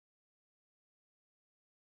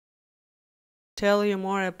tell you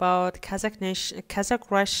more about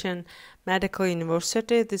Kazakh-Russian Medical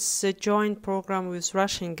University. This is a joint program with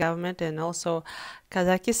Russian government and also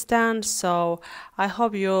Kazakhstan. So I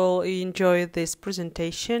hope you'll enjoy this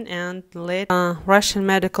presentation and later Russian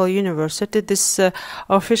Medical University. This is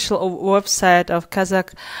official website of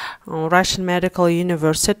Kazakh Russian Medical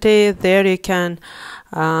University. There you can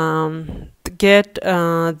get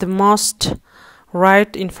the most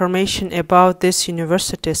right information about this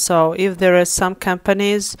university. So if there are some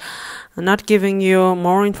companies not giving you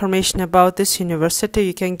more information about this university,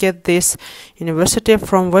 you can get this university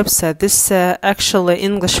from website. This is actually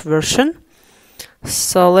English version.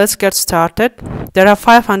 So let's get started. There are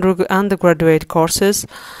 500 undergraduate courses,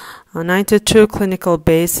 92 clinical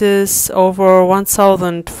bases, over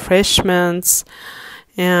 1,000 freshmen,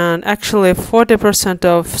 and actually 40%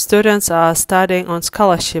 of students are studying on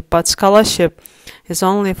scholarship, but scholarship is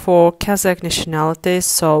only for Kazakh nationalities,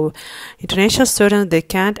 so international students, they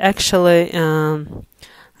can't actually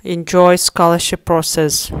enjoy scholarship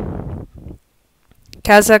process.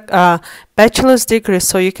 Kazakh bachelor's degree,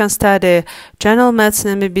 so you can study general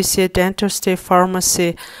medicine, MBBS, dentistry,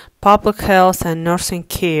 pharmacy, public health and nursing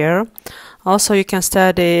care. Also you can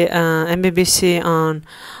study MBBS on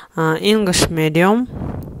English medium.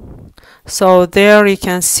 So there you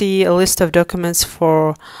can see a list of documents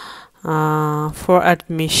for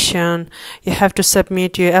admission. You have to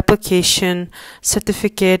submit your application,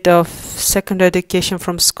 certificate of secondary education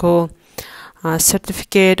from school,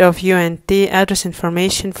 certificate of UNT, address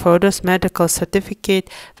information, photos, medical certificate,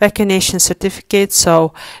 vaccination certificate.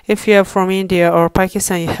 So if you are from India or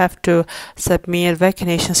Pakistan, you have to submit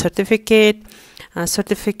vaccination certificate,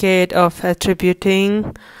 certificate of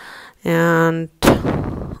attributing, and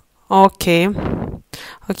okay,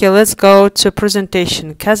 let's go to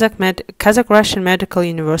presentation. Kazakh Russian Medical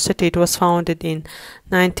University, it was founded in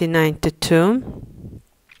 1992.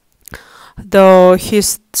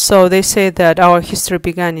 So they say that our history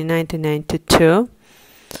began in 1992.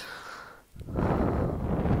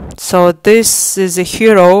 So this is a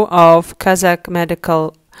hero of Kazakh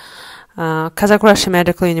Russian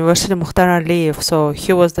Medical University, Mukhtar Aliyev. So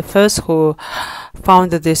he was the first who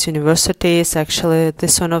founded this university. It's actually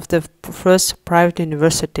this one of the first private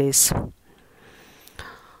universities.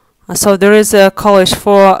 So there is a college,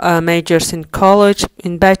 4 majors in college.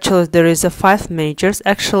 In bachelor's there is 5 majors.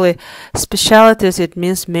 Actually specialties, it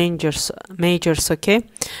means majors, okay.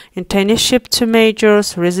 Internship 2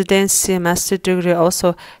 majors, residency, master degree,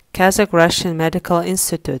 also Kazakh Russian Medical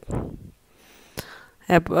Institute.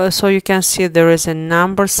 So you can see there is a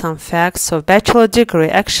number, some facts. So bachelor degree,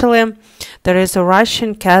 actually there is a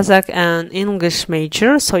Russian, Kazakh and English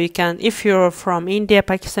major. So you can, if you're from India,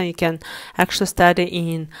 Pakistan, you can actually study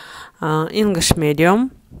in English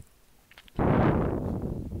medium.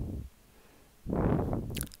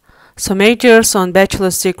 So majors on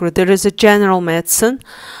bachelor's degree, there is a general medicine.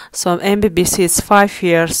 So MBBS is 5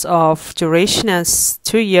 years of duration and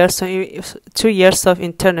 2 years of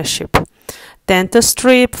internship.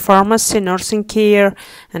 Dentistry, pharmacy, nursing care,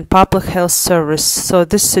 and public health service. So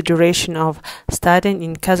this is the duration of studying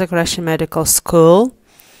in Kazakh Russian Medical School.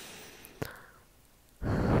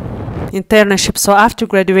 Internship. So after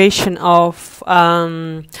graduation of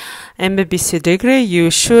MBBS degree,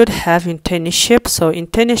 you should have internship. So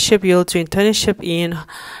internship, you'll do internship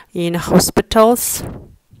in hospitals.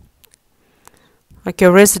 Okay,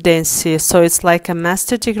 residency, so it's like a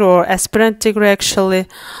master degree or aspirant degree actually.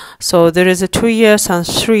 So there is a 2 years and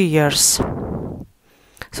 3 years.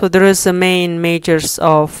 So there is the main majors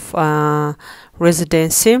of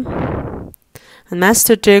residency. And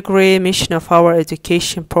master degree, mission of our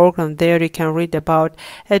education program. There you can read about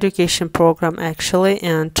education program actually,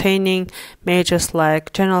 and training majors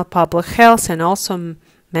like general public health and also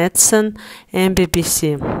medicine and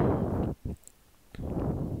MBBS.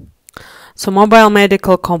 So mobile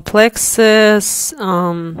medical complexes,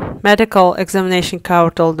 medical examination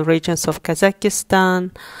covered all the regions of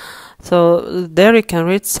Kazakhstan. So there you can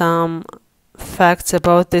read some facts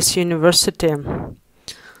about this university.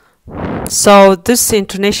 So this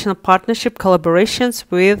international partnership collaborations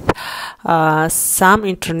with some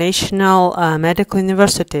international medical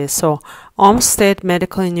universities. So Omsk State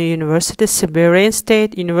Medical University, Siberian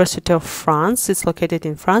State University of France, it's located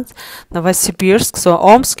in France. Novosibirsk, so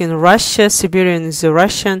Omsk in Russia, Siberian is the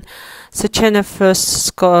Russian. Sechena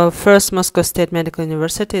first Moscow State Medical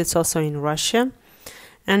University, it's also in Russia.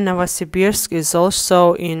 And Novosibirsk is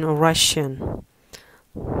also in Russian.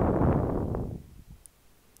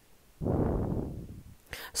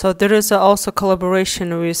 So there is also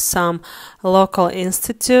collaboration with some local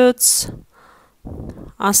institutes.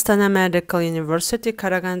 Astana Medical University,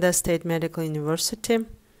 Karaganda State Medical University.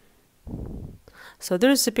 So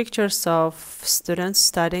there is the pictures of students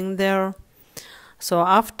studying there. So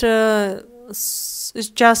after it's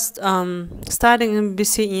just studying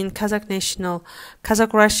MBC in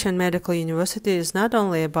Kazakh Russian Medical University is not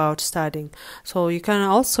only about studying. So you can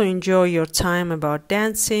also enjoy your time about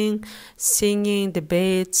dancing, singing,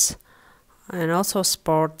 debates, and also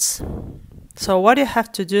sports. So what you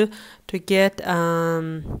have to do to get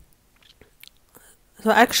so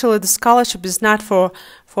actually the scholarship is not for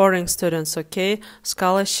foreign students, okay?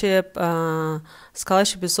 Scholarship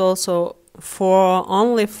is also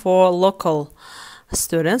only for local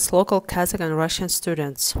students, local Kazakh and Russian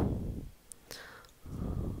students.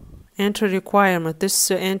 Entry requirement. This is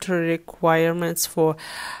the entry requirements for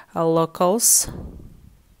locals.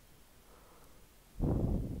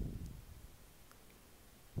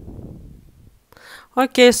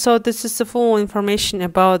 Okay, so this is the full information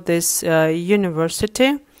about this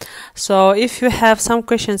university. So if you have some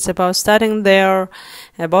questions about studying there,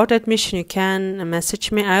 about admission, you can message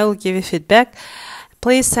me. I will give you feedback.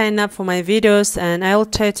 Please sign up for my videos, and I will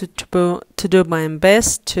try to do my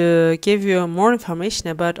best to give you more information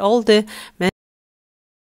about all the